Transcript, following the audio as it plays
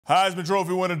Heisman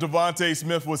Trophy winner DeVonta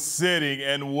Smith was sitting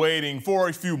and waiting for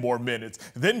a few more minutes.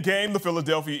 Then came the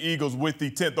Philadelphia Eagles with the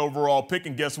 10th overall pick,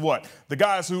 and guess what? The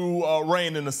guys who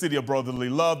reign in the city of brotherly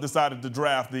love decided to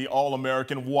draft the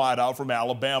All-American wideout from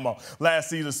Alabama. Last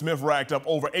season, Smith racked up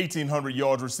over 1,800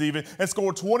 yards receiving and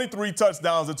scored 23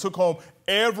 touchdowns and took home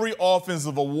every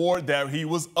offensive award that he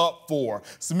was up for.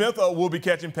 Smith will be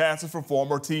catching passes from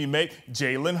former teammate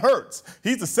Jalen Hurts.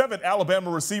 He's the 7th Alabama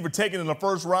receiver taken in the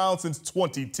first round since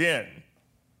 2010.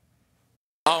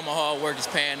 All my hard work is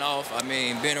paying off. I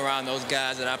mean, being around those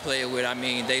guys that I played with, I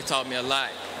mean, they taught me a lot.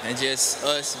 And just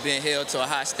us being held to a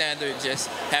high standard, just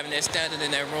having that standard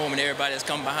in that room, and everybody that's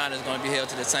coming behind us is going to be held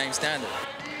to the same standard.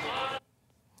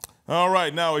 All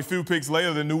right, now a few picks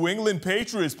later, the New England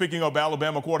Patriots picking up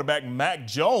Alabama quarterback Mac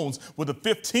Jones with the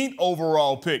 15th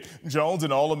overall pick. Jones,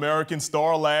 an All-American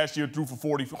star last year, threw for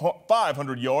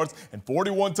 4,500 yards and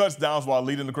 41 touchdowns while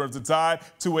leading the Crimson Tide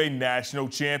to a national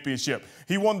championship.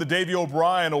 He won the Davey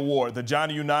O'Brien Award, the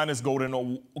Johnny Unitas Golden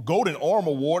Arm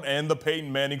Award, and the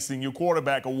Peyton Manning Senior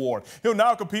Quarterback Award. He'll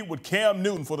now compete with Cam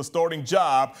Newton for the starting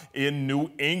job in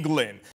New England.